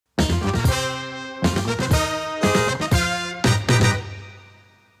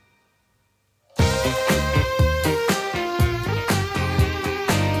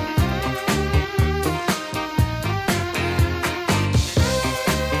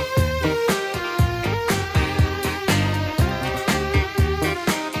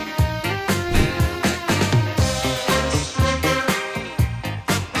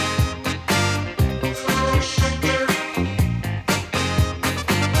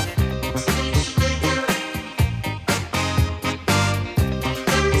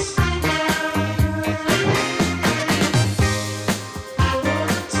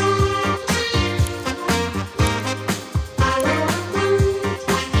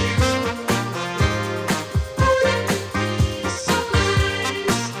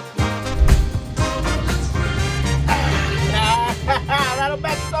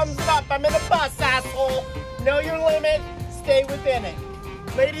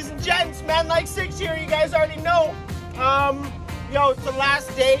ladies and gents, ManLike6 here, you guys already know. Yo, it's the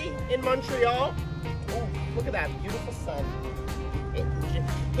last day in Montreal. Oh, look at that beautiful sun.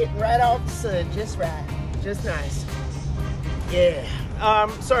 Hitting right off the sun, just right, just nice. Yeah,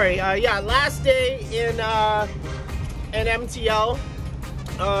 yeah, last day in MTL.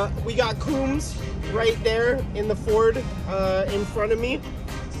 We got Coombs right there in the Ford in front of me.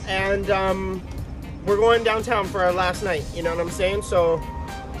 And we're going downtown for our last night, you know what I'm saying? So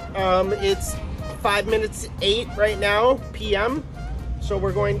it's 5 minutes 8 right now, PM. So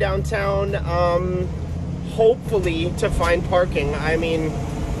we're going downtown, hopefully to find parking. I mean,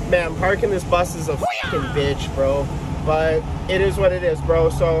 man, parking this bus is a fucking bitch, bro. But it is what it is, bro.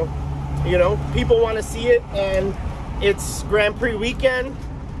 So, you know, people want to see it, and it's Grand Prix weekend.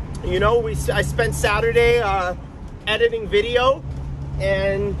 You know, I spent Saturday editing video,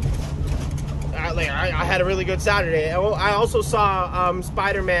 and I had a really good Saturday. I also saw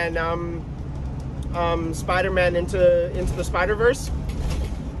Spider-Man into the Spider-Verse.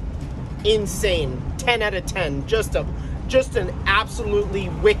 Insane. 10 out of 10. Just an absolutely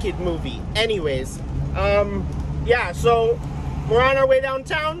wicked movie. Anyways, yeah, so we're on our way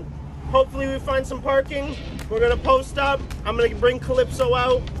downtown. Hopefully we find some parking. We're gonna post up. I'm gonna bring Calypso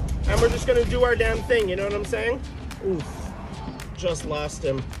out, and we're just gonna do our damn thing, you know what I'm saying? Oof, just lost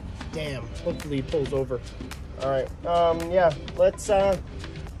him. Damn, hopefully he pulls over. All right, yeah, let's, we're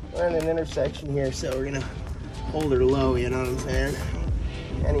in an intersection here, so we're gonna hold her low, you know what I'm saying?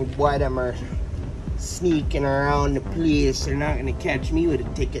 Any boy them are sneaking around the place, they're not gonna catch me with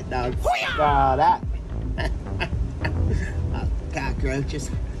a ticket, dog. That.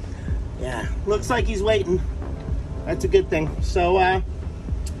 Cockroaches. Yeah, looks like he's waiting. That's a good thing. So,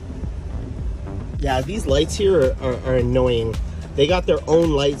 yeah, these lights here are annoying. They got their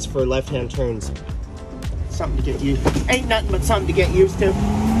own lights for left-hand turns. Something to get used to. Ain't nothing but something to get used to.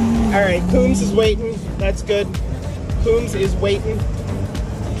 All right, Coombs is waiting. That's good. Coombs is waiting.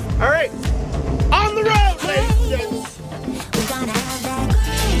 All right, on the road, ladies and gents.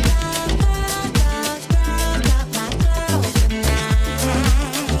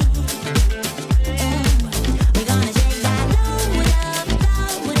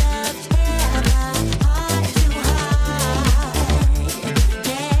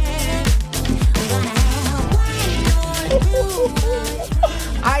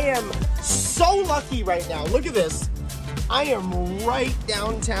 I am so lucky right now. Look at this. I am right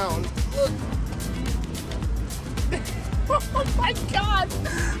downtown. Look. Oh my God.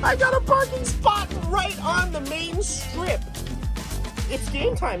 I got a parking spot right on the main strip. It's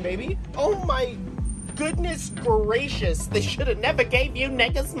game time, baby. Oh my goodness gracious. They should have never gave you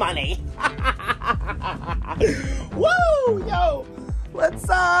niggas money. Woo, yo. Let's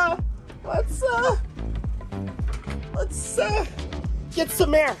get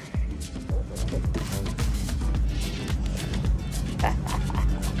some air.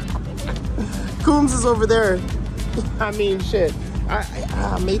 Coombs is over there. I mean, shit.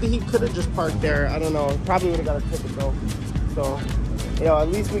 Maybe he could have just parked there. I don't know. Probably would have got a ticket though. So, you know, at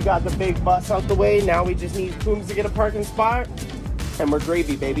least we got the big bus out the way. Now we just need Coombs to get a parking spot, and we're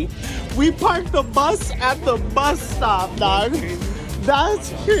gravy, baby. We parked the bus at the bus stop, dog.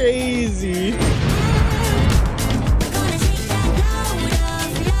 That's crazy.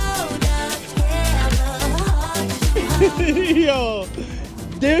 Yo,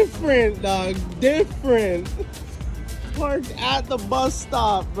 different, dog, different. Parked at the bus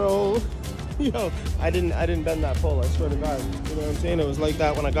stop, bro. Yo, I didn't bend that pole, I swear to God. You know what I'm saying? It was like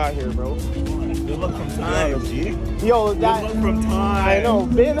that when I got here, bro. Good luck from time, G. Yo, that. Good luck from time. I know,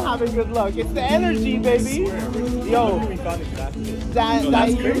 been having good luck. It's the energy, baby. Yo,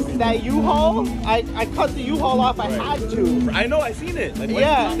 that U-Haul, I cut the U-Haul off. I had to. I know, I seen it. Like,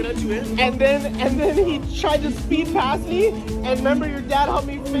 yeah. At you in? And then he tried to speed past me. And remember, your dad helped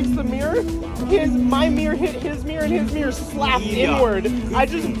me fix the mirror. My mirror hit his mirror, and his mirror slapped inward. I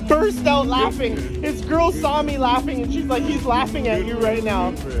just burst out laughing. His girl saw me laughing, and she's like, "He's laughing at you right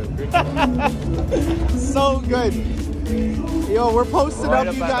now." So good. Yo, we're posted right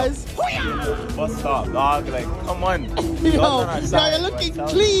up, you guys. Bus stop, dog. Like, come on. Yo, you're looking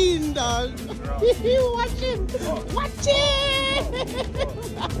clean, dog. Watch him. Watch him.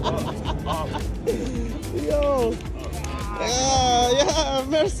 Yo. Yeah,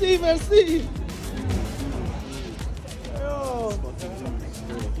 merci. Yo.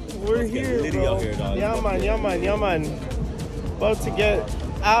 We're here, bro. Yeah, man. About to get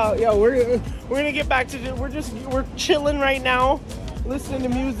out. Yo, we're gonna get back to we're chilling right now, listening to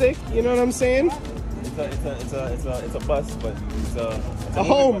music. You know what I'm saying? It's a bus, but it's a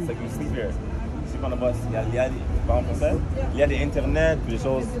home. Bus. Like, you sleep here. You sleep on the bus. Yeah. tu parles français. Il y a des internets, des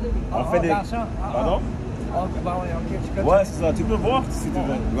choses. On fait des. Pardon? Ouais, c'est ça. Tu peux voir si tu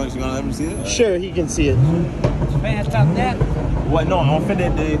veux. You wanna let me see it? Sure, he can see it. Ouais, non, on fait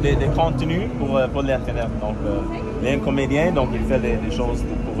des contenus pour l'internet. Donc, il est un comédien, donc il fait des choses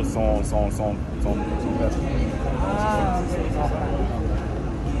pour son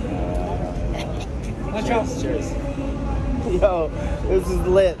Cheers. Yo, this is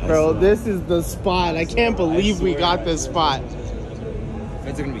lit, bro. This is the spot. I can't believe we got this spot.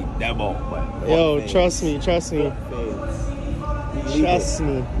 It's gonna be devil. Yo, trust me, trust me. Trust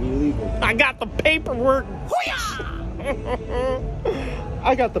me. I got the paperwork.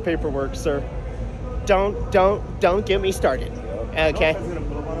 I got the paperwork, sir. Don't get me started. Okay.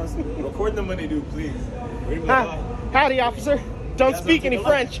 Record them when they do, please. Howdy, officer. Don't speak any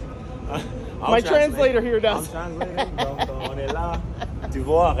French. My translator here does. I'm translating, donc on est là. Tu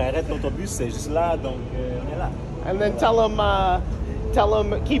vois, arrête l'autobus, c'est juste là, donc on est là. And then tell him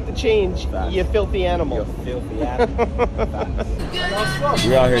keep the change, you filthy animal. You filthy animal.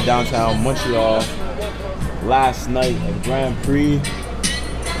 We're out here downtown Montreal. Last night at Grand Prix.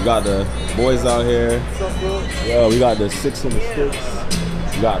 We got the boys out here. Yo, we got the 6 and the Sticks.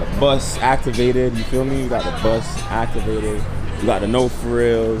 We got the bus activated, you feel me? We got the bus activated. We got the No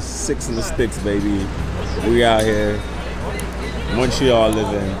Frills, 6 and the Sticks, baby. We out here. Montreal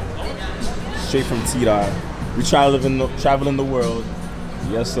living. Straight from T-Dot. We traveling the world.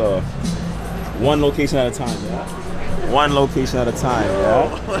 Yes, sir. One location at a time, yeah? One location at a time, yeah?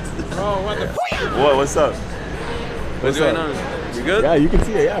 What? What's up? What's going on? You good? Yeah, you can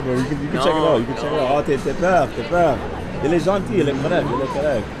see it, yeah, bro. You can check it out. You can check it out. Oh, t'es peur. Il est gentil, il est correct.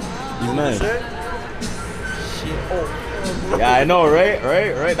 He's nice. Yeah, I know, right?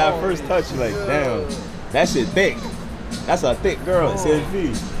 That first touch, like, damn. That shit thick. That's a thick girl. Same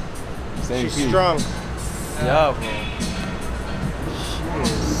fee. She's strong. Yeah, bro.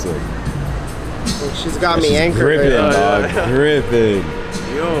 Sick. She's got me anchored. Gripping, dog. Gripping.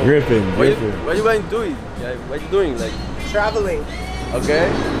 Yo. Gripping. What you been doing? Yeah, what you doing? Like Traveling. Okay.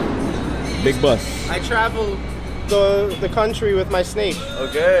 Big bus. I travel the country with my snake.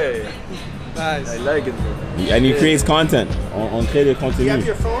 Okay. Nice. I like it, bro. And he creates content. On crée des contenus. You have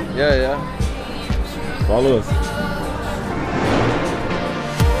your phone? Yeah. Follow us.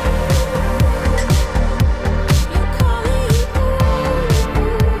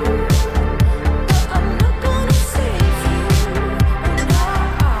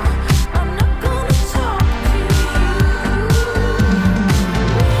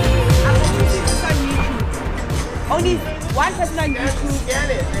 Only one person on YouTube. Get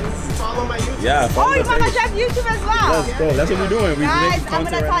it and follow my YouTube. Yeah, follow Oh, you the want to page. have YouTube as well? Let's go. That's what we're doing. We Guys, make I'm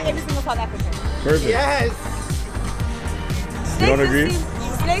going to content tell right every single South African. now. Perfect. Yes. You don't agree?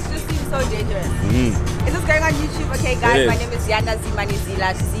 Snakes just seem so dangerous. Mm. Is this going on YouTube? Okay, It guys, is. my name is Yanda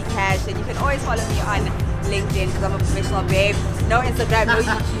Zimanizila, Zcash, and you can always follow me on LinkedIn because I'm a professional babe. No Instagram, no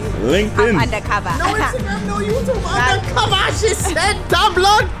YouTube. LinkedIn. I'm undercover. No Instagram, no YouTube. Undercover. She said the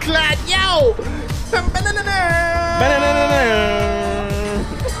blood clot. Yo.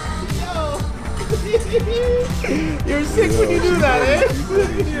 You're sick when you do that, eh?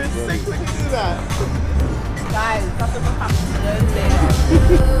 You're sick when you do that. Guys, something will happen.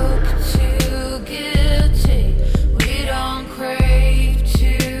 Look too guilty. We don't crave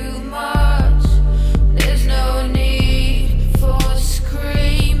too much. There's no need for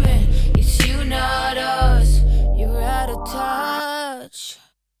screaming. It's you, not us. You're out of touch.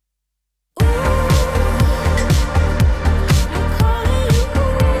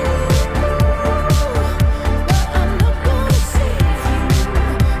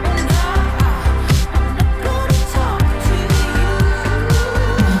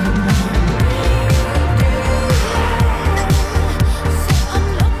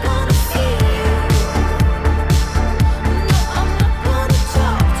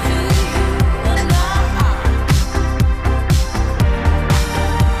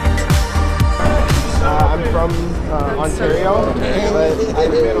 Ontario, but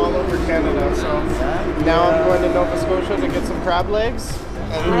I've been all over Canada, so now I'm going to Nova Scotia to get some crab legs,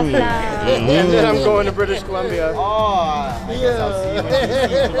 and then I'm going to British Columbia. Oh,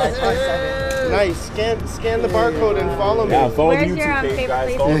 Nice. Scan the barcode and follow me. Yeah, follow the Where's your YouTube page, favorite guys.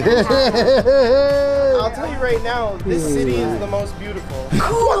 place Follow in me. Canada? I'll tell you right now, this city is the most beautiful.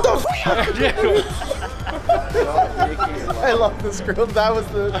 What the fuck? I love this girl. That's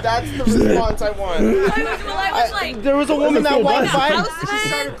the response I want. There was a woman that walked by and she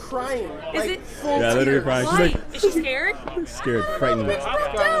started crying. Is it full Yeah, literally crying. She's like, Is she scared? scared, frightened.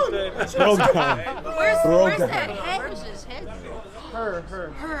 Down. Throw down. Where's that head? Where's his head? Her.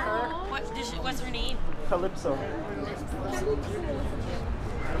 What's her name? Calypso.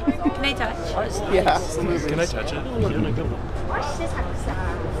 Can I touch? Yeah, absolutely. Can I touch it?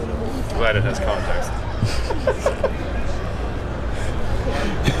 Glad it has context.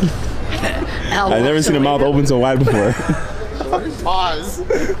 I've never seen a mouth open so wide before. Pause.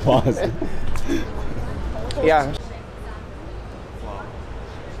 Pause. Yeah.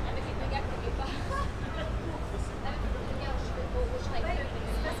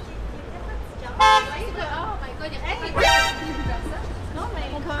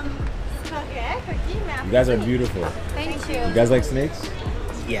 You guys are beautiful. Thank you. You guys like snakes?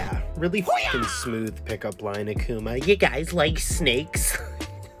 Yeah, really fucking smooth pickup line, Akuma. You guys like snakes?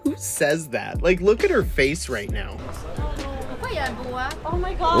 Who says that? Like, look at her face right now. Oh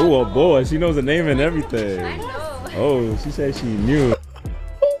my god. Oh, a boa. She knows the name and everything. I know. Oh, she said she knew.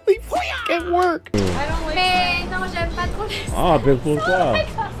 Holy fuck, it worked. I don't like mais non, j'aime pas trop les... Ah, mais pourquoi? Non,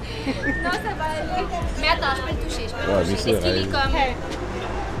 ça va aller. Mais attends, je peux le toucher, je peux Ouais, le bien toucher. sûr, Est-ce qu'il est comme...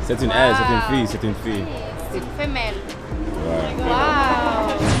 C'est une elle, c'est une fille, c'est une fille. C'est une femelle. Ouais.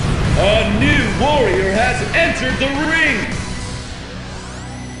 Wow. A new warrior has entered the ring!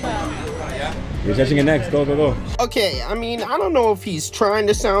 You're touching it next. Go, go, go. Okay, I mean, I don't know if he's trying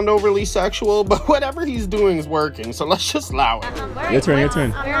to sound overly sexual, but whatever he's doing is working, so let's just allow it. Your turn, your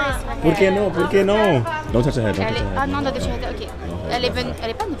turn. Por que no? Por que no? Don't touch her head, don't touch her head. Ah non, non, ok. Elle est venue,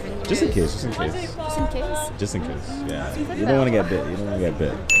 elle est pas venue. Just in case, just in case. Just in case. Just in case, yeah. You don't want to get bit, you don't want to get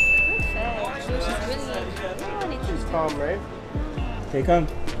bit. She's calm, right? Okay, come.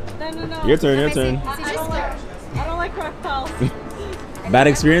 No. Your turn, your turn. I don't like reptiles. Bad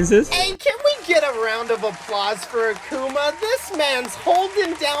experiences? Hey, can we get a round of applause for Akuma? This man's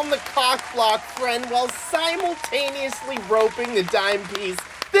holding down the cock block friend while simultaneously roping the dime piece.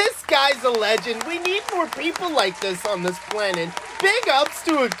 This guy's a legend. We need more people like this on this planet. Big ups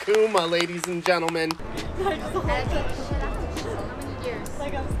to Akuma, ladies and gentlemen. How many years?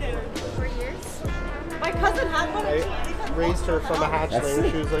 Like I'm scared. 4 years? My cousin had one. I raised her from a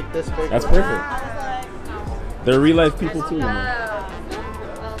hatchling. She was like this big. That's perfect. They're real life people too, you know.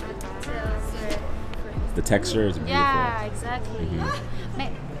 The texture is beautiful. Yeah, exactly.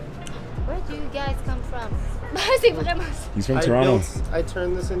 Mais where do you guys come from? C'est vraiment... He's from Toronto. I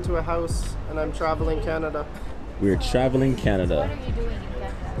turned this into a house, and I'm traveling Canada. We're traveling What Canada. are you doing in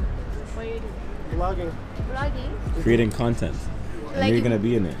Canada? What are you doing? Vlogging. Vlogging? Creating content. And you're gonna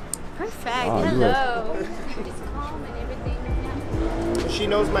be in it. Perfect. Oh, you hello. Just calm and everything. She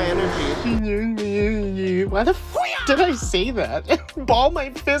knows my energy. Why the fuck did I say that? Ball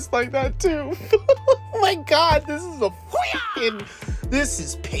my fist like that too. Oh my god, this is a fucking... This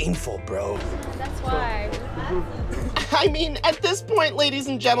is painful, bro. That's why. I mean, at this point, ladies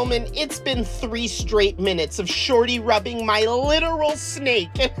and gentlemen, it's been 3 straight minutes of Shorty rubbing my literal snake.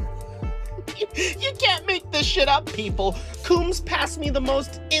 You can't make this shit up, people. Coombs passed me the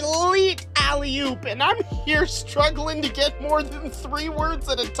most elite alley-oop, and I'm here struggling to get more than 3 words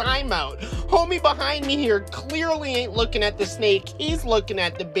at a timeout. Homie behind me here clearly ain't looking at the snake. He's looking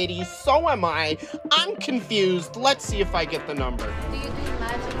at the biddy. So am I. I'm confused. Let's see if I get the number. Do you do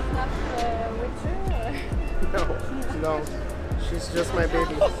magic stuff with her? No. She's just my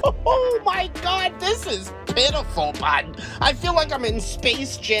baby. Oh my god, this is pitiful, bud. I feel like I'm in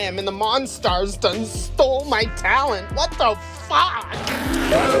Space Jam and the Monstars done stole my talent. What the fuck?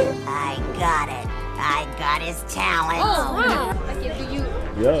 I got it. I got his talent. Oh, wow. Okay, do you...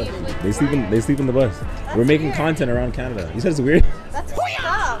 Yeah, they sleep in the bus. We're making content around Canada. You said it's weird? That's what's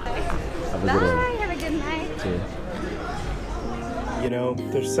up. Have a good one. Bye, have a good night. Cheers. You know,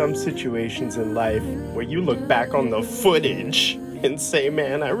 there's some situations in life where you look back on the footage and say,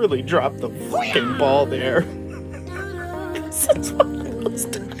 man, I really dropped the fucking ball there. Since one of those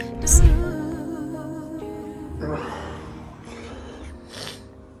times.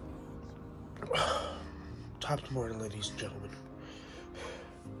 Top to morning, ladies and gentlemen.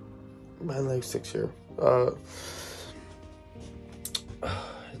 My leg's 6 here.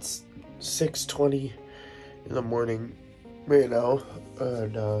 It's 6:20 in the morning right now,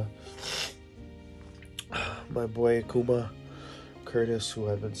 and my boy Akuma Curtis, who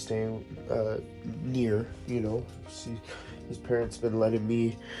I've been staying near, you know, his parents been letting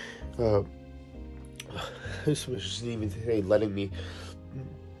me, this wasn't even say letting me,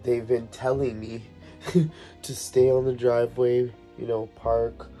 they've been telling me to stay on the driveway, you know,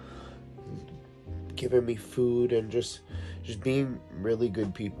 park, giving me food, and just being really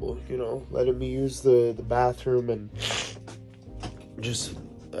good people, you know, letting me use the bathroom, and just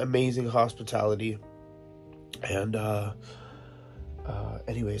amazing hospitality. And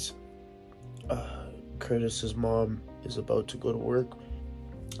anyways, Curtis's mom is about to go to work.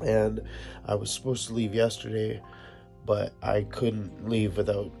 And I was supposed to leave yesterday, but I couldn't leave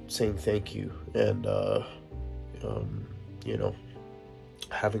without saying thank you and, you know,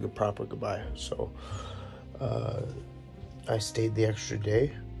 having a proper goodbye. So I stayed the extra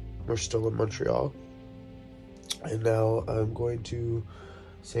day. We're still in Montreal. And now I'm going to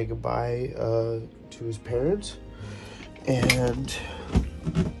say goodbye to his parents. And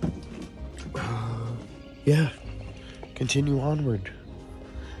yeah, continue onward,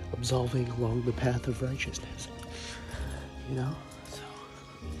 absolving along the path of righteousness, you know. So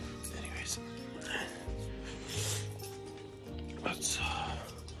anyways, let's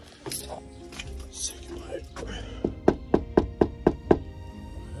say goodbye.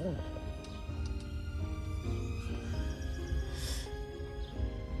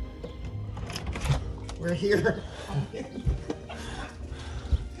 We're here.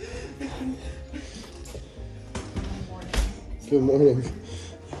 Good morning.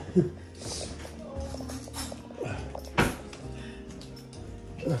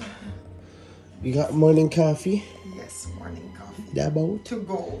 You got morning coffee? Yes, morning coffee. Dabo? To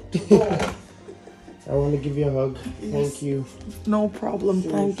go. I want to give you a hug. Yes. Thank you. No problem.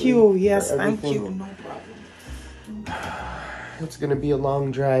 Thank you. Yes, thank you. No problem. It's going to be a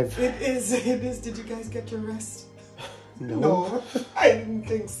long drive. It is. It is. Did you guys get your rest? No. No, I didn't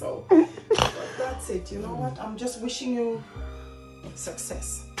think so. But that's it. You know what? I'm just wishing you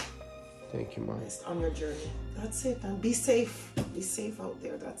success. Thank you, Mom. On your journey. That's it. And be safe. Be safe out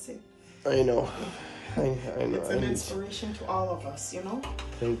there. That's it. I know. I know. It's an inspiration to all of us, you know?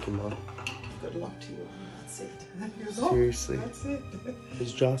 Thank you, Mom. Good luck to you. That's it. Seriously. That's it.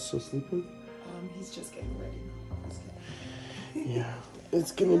 Is Josh still sleeping? He's just getting ready now. Yeah.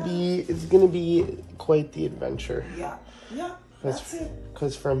 It's gonna be quite the adventure. Yeah. Yeah. That's it.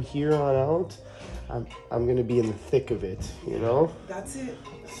 Because from here on out, I'm gonna be in the thick of it, you know? That's it.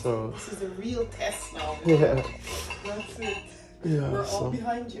 So this is a real test now. Yeah. That's it. Yeah. We're all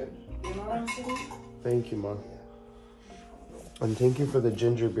behind you. You know what I'm saying? Thank you, Mom. And thank you for the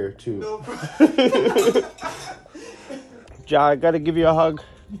ginger beer too. No problem. Ja, I gotta give you a hug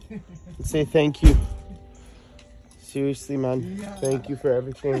and say thank you. Seriously, man. Yeah. Thank you for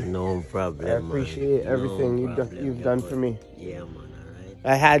everything. No problem. I appreciate everything you've done for me. Yeah, man. Alright.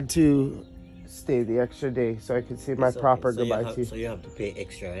 I had to stay the extra day so I could say my proper goodbye to you. So you have to pay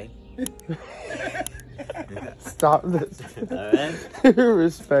extra, right? Stop this. Alright?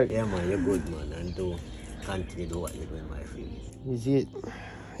 Respect. Yeah, man. You're good, man. And do continue to do what you're doing, my friend. Is it?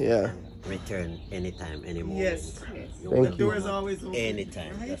 Yeah. Return anytime, any moment. Yes. Thank you. The door is always open.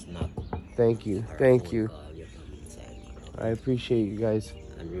 Anytime. Right? That's not. Thank you. Thank you. I appreciate you guys.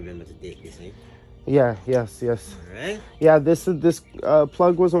 And remember to take this, eh? Yeah, yes. Alright? Yeah, this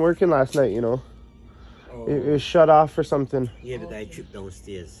plug wasn't working last night, you know. Oh. It was shut off or something. Yeah, but I tripped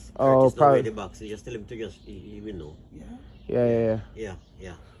downstairs. Oh, Curtis probably. the box. You just tell him to just, he will know. Yeah.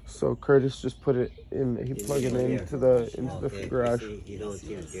 So Curtis just put it in. He plugged it into the garage. You don't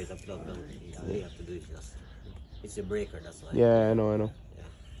think there's a plug down. All you have to do is just. It's a breaker. That's why. Yeah, I know.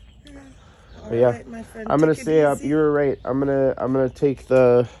 Yeah. But yeah, right, my friend, I'm gonna stay up. You were right. I'm gonna take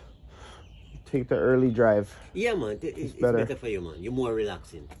the early drive. Yeah, man. It's better for you, man. You're more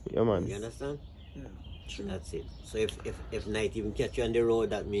relaxing. Yeah, man. You understand? Yeah. True. That's it. So if night even catch you on the road,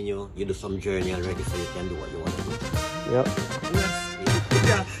 that means you do some journey already, so you can do what you want to do. Yep. Rest.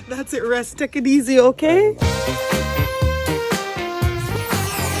 Yeah, that's it. Rest. Take it easy, okay?